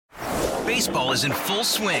Baseball is in full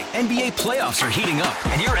swing. NBA playoffs are heating up,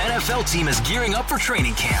 and your NFL team is gearing up for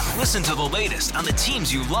training camp. Listen to the latest on the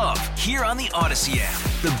teams you love here on the Odyssey app.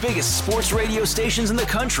 The biggest sports radio stations in the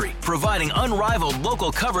country, providing unrivaled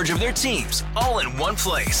local coverage of their teams, all in one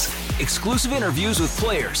place. Exclusive interviews with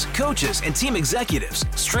players, coaches, and team executives,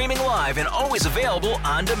 streaming live and always available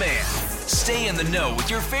on demand. Stay in the know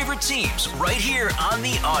with your favorite teams right here on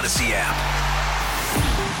the Odyssey app.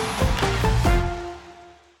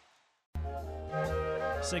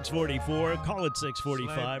 6:44, call it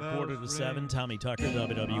 6:45, 6:45. Tommy Tucker,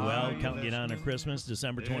 WWL, counting you down to Christmas,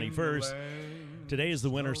 December 21st. Today is the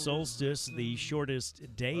winter solstice, the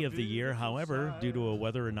shortest day of the year. However, due to a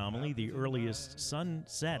weather anomaly, the earliest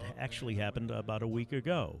sunset actually happened about a week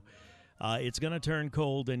ago. It's going to turn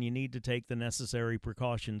cold, and you need to take the necessary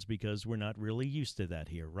precautions because we're not really used to that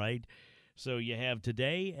here, right? So you have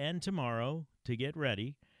today and tomorrow to get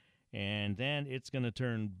ready, and then it's going to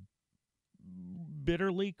turn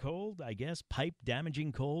bitterly cold, I guess.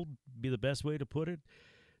 Pipe-damaging cold be the best way to put it.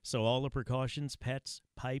 So all the precautions, pets,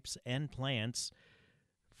 pipes, and plants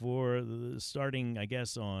for starting, I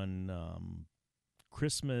guess, on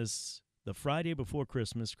Christmas, the Friday before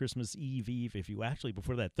Christmas, Christmas Eve, if you actually,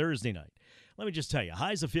 before that, Thursday night. Let me just tell you,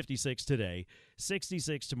 highs of 56 today,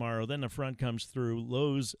 66 tomorrow, then the front comes through.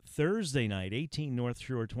 Lows Thursday night, 18 North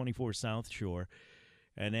Shore, 24 South Shore.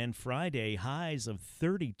 And then Friday, highs of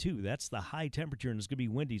 32. That's the high temperature, and it's going to be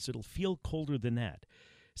windy, so it'll feel colder than that.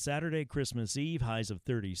 Saturday, Christmas Eve, highs of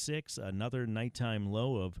 36. Another nighttime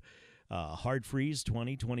low of hard freeze,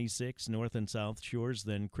 20, 26, North and South Shores.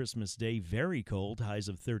 Then Christmas Day, very cold, highs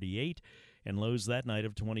of 38, and lows that night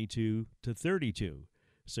of 22 to 32.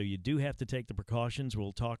 So you do have to take the precautions.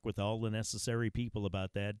 We'll talk with all the necessary people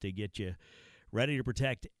about that to get you ready to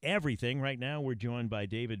protect everything. Right now, we're joined by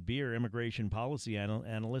David Beer, Immigration Policy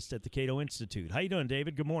Analyst at the Cato Institute. How you doing,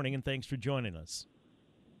 David? Good morning, and thanks for joining us.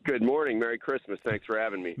 Good morning. Merry Christmas. Thanks for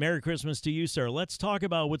having me. Merry Christmas to you, sir. Let's talk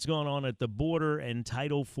about what's going on at the border and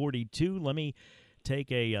Title 42. Let me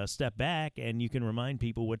take a step back, and you can remind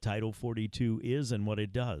people what Title 42 is and what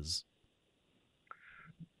it does.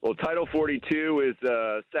 Well, Title 42 is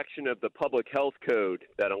a section of the Public Health Code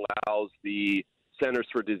that allows the Centers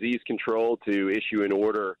for Disease Control to issue an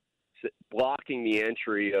order blocking the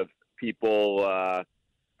entry of people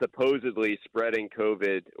supposedly spreading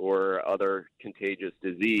COVID or other contagious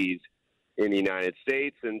disease in the United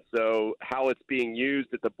States. And so how it's being used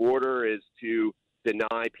at the border is to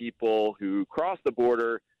deny people who cross the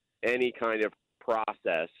border any kind of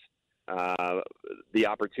process, the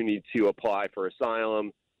opportunity to apply for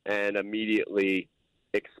asylum, and immediately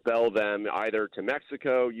expel them either to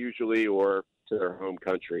Mexico usually or to their home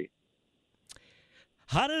country.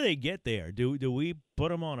 How do they get there? Do we put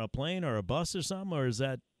them on a plane or a bus or something, or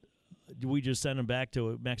do we just send them back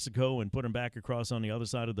to Mexico and put them back across on the other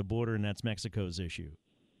side of the border, and that's Mexico's issue?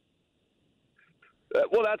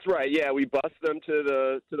 Well, that's right. Yeah, we bus them to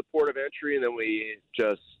the port of entry, and then we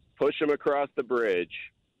just push them across the bridge.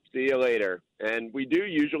 See you later. And we do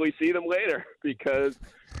usually see them later because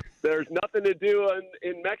there's nothing to do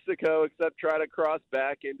in Mexico except try to cross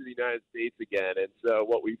back into the United States again. And so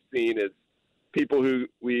what we've seen is people who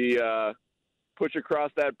we push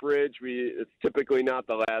across that bridge, it's typically not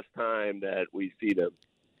the last time that we see them.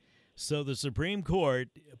 So the Supreme Court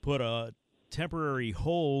put a temporary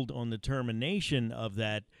hold on the termination of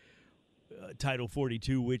that Title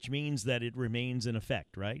 42, which means that it remains in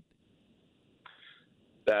effect, right?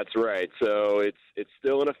 That's right. So it's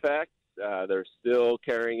still in effect. They're still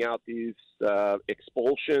carrying out these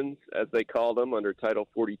expulsions, as they call them, under Title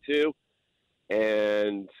 42,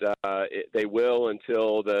 and they will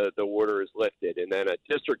until the order is lifted. And then a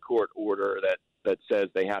district court order that says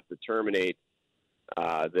they have to terminate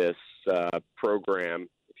this program,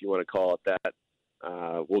 if you want to call it that,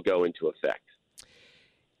 will go into effect.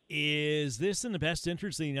 Is this in the best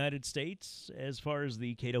interest of the United States as far as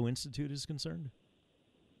the Cato Institute is concerned?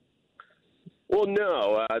 Well,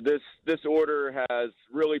 no. This order has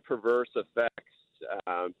really perverse effects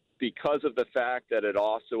because of the fact that it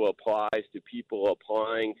also applies to people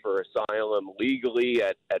applying for asylum legally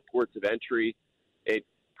at ports of entry. It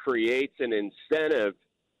creates an incentive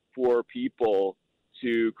for people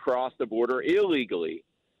to cross the border illegally.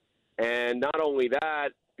 And not only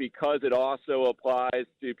that, because it also applies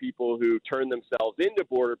to people who turn themselves into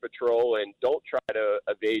Border Patrol and don't try to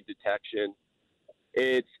evade detection,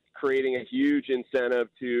 it's creating a huge incentive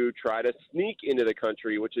to try to sneak into the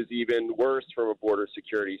country, which is even worse from a border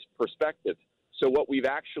security perspective. So what we've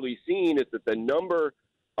actually seen is that the number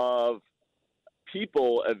of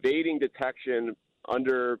people evading detection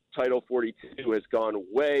under Title 42 has gone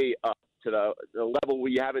way up to the level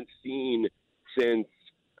we haven't seen since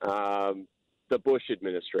the Bush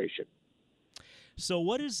administration. So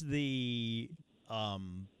what is the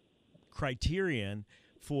criterion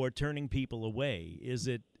for turning people away? Is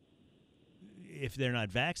it if they're not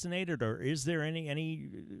vaccinated, or is there any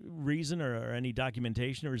reason or any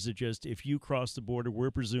documentation, or is it just if you cross the border,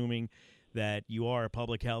 we're presuming that you are a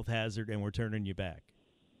public health hazard and we're turning you back?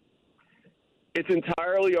 It's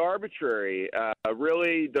entirely arbitrary.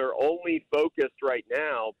 Really, they're only focused right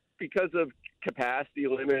now because of capacity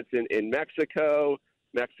limits in Mexico.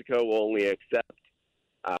 Mexico will only accept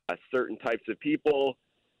certain types of people.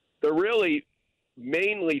 They're really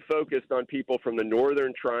mainly focused on people from the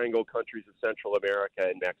Northern Triangle countries of Central America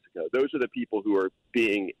and Mexico. Those are the people who are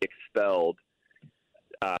being expelled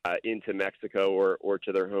into Mexico or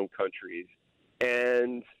to their home countries.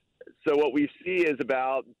 And so what we see is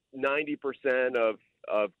about 90%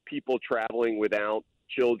 of people traveling without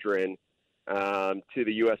children to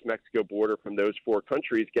the U.S.-Mexico border from those four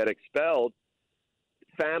countries get expelled.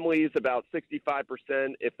 Families, about 65%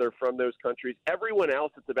 if they're from those countries. Everyone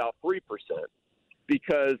else, it's about 3%,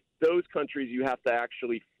 because those countries, you have to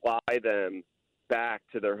actually fly them back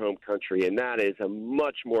to their home country, and that is a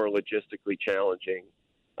much more logistically challenging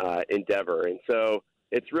endeavor. And so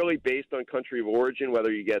it's really based on country of origin,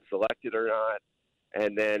 whether you get selected or not.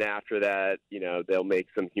 And then after that, they'll make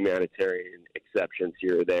some humanitarian exceptions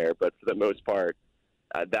here or there. But for the most part,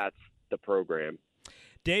 that's the program.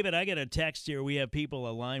 David, I get a text here. We have a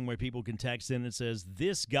line where people can text in that says,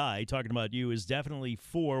 this guy, talking about you, is definitely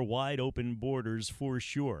for wide open borders for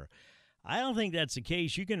sure. I don't think that's the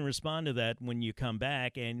case. You can respond to that when you come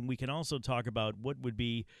back, and we can also talk about what would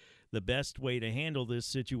be the best way to handle this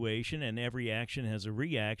situation, and every action has a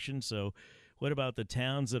reaction. So what about the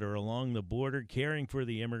towns that are along the border, caring for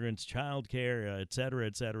the immigrants, child care, et cetera,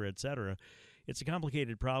 et cetera, et cetera? It's a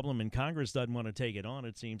complicated problem, and Congress doesn't want to take it on.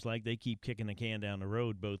 It seems like they keep kicking the can down the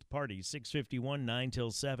road, both parties. 6:51, 9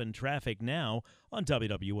 till 7, traffic now on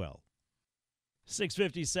WWL.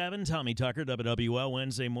 6:57, Tommy Tucker, WWL,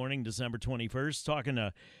 Wednesday morning, December 21st, talking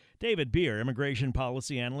to David Beer, immigration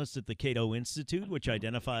policy analyst at the Cato Institute, which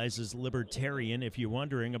identifies as libertarian, if you're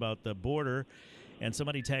wondering about the border. And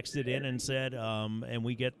somebody texted in and said, and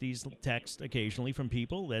we get these texts occasionally from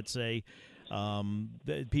people that say,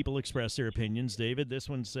 that people express their opinions. David, this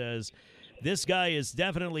one says, this guy is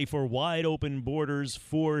definitely for wide open borders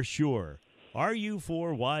for sure. Are you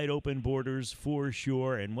for wide open borders for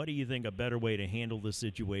sure? And what do you think a better way to handle the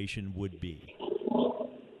situation would be?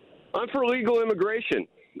 I'm for legal immigration.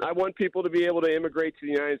 I want people to be able to immigrate to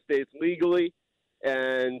the United States legally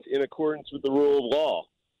and in accordance with the rule of law.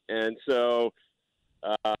 And so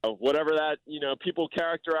whatever that, people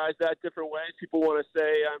characterize that different ways. People want to say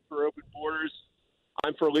I'm for open borders.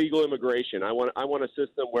 I'm for legal immigration. I want a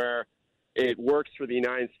system where it works for the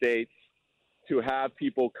United States to have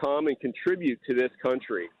people come and contribute to this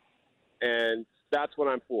country. And that's what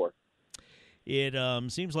I'm for. It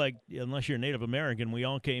seems like, unless you're Native American, we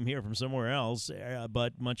all came here from somewhere else.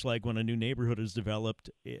 But much like when a new neighborhood is developed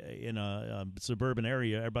in a suburban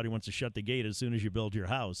area, everybody wants to shut the gate as soon as you build your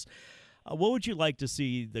house. What would you like to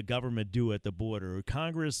see the government do at the border? Would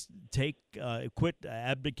Congress quit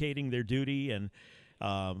abdicating their duty and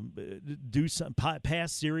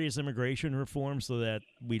pass serious immigration reform so that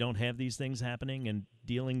we don't have these things happening and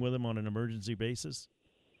dealing with them on an emergency basis?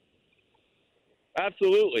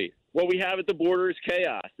 Absolutely. What we have at the border is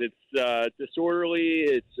chaos. It's disorderly.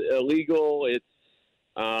 It's illegal. It's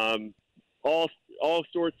all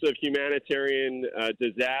sorts of humanitarian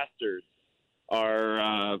disasters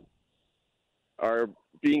are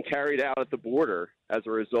being carried out at the border as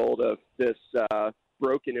a result of this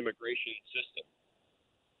broken immigration system.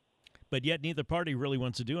 But yet neither party really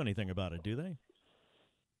wants to do anything about it, do they?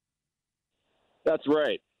 That's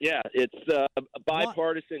right. Yeah, it's a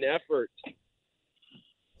bipartisan effort.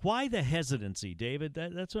 Why the hesitancy, David?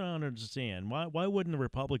 That's what I don't understand. Why wouldn't the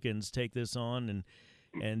Republicans take this on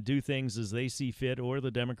and do things as they see fit, or the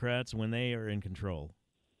Democrats when they are in control?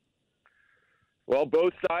 Well,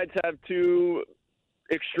 both sides have two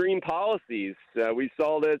extreme policies. We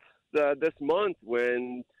saw this month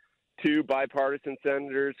when two bipartisan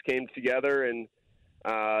senators came together and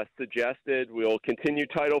suggested we'll continue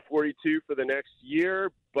Title 42 for the next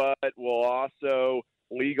year, but we'll also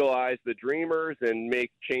legalize the Dreamers and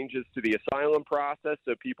make changes to the asylum process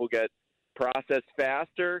so people get processed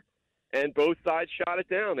faster. And both sides shot it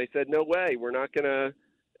down. They said, no way, we're not going to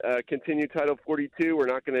continue Title 42. We're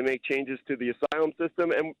not going to make changes to the asylum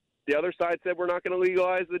system. And the other side said, we're not going to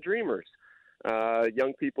legalize the Dreamers,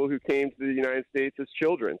 young people who came to the United States as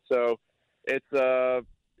children. So it's a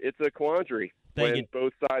quandary. when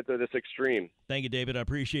both sides are this extreme. Thank you, David. I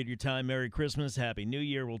appreciate your time. Merry Christmas. Happy New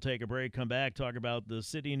Year. We'll take a break, come back, talk about the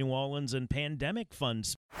city of New Orleans and pandemic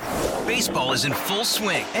funds. Baseball is in full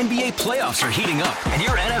swing. NBA playoffs are heating up, and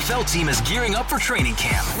your NFL team is gearing up for training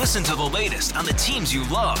camp. Listen to the latest on the teams you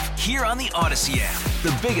love here on the Odyssey app.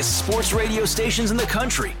 The biggest sports radio stations in the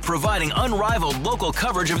country, providing unrivaled local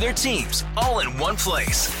coverage of their teams, all in one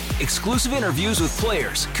place. Exclusive interviews with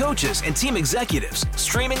players, coaches, and team executives,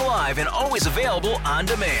 streaming live and always available on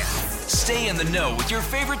demand. Stay in the know with your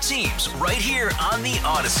favorite teams right here on the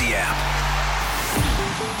Odyssey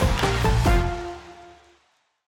app.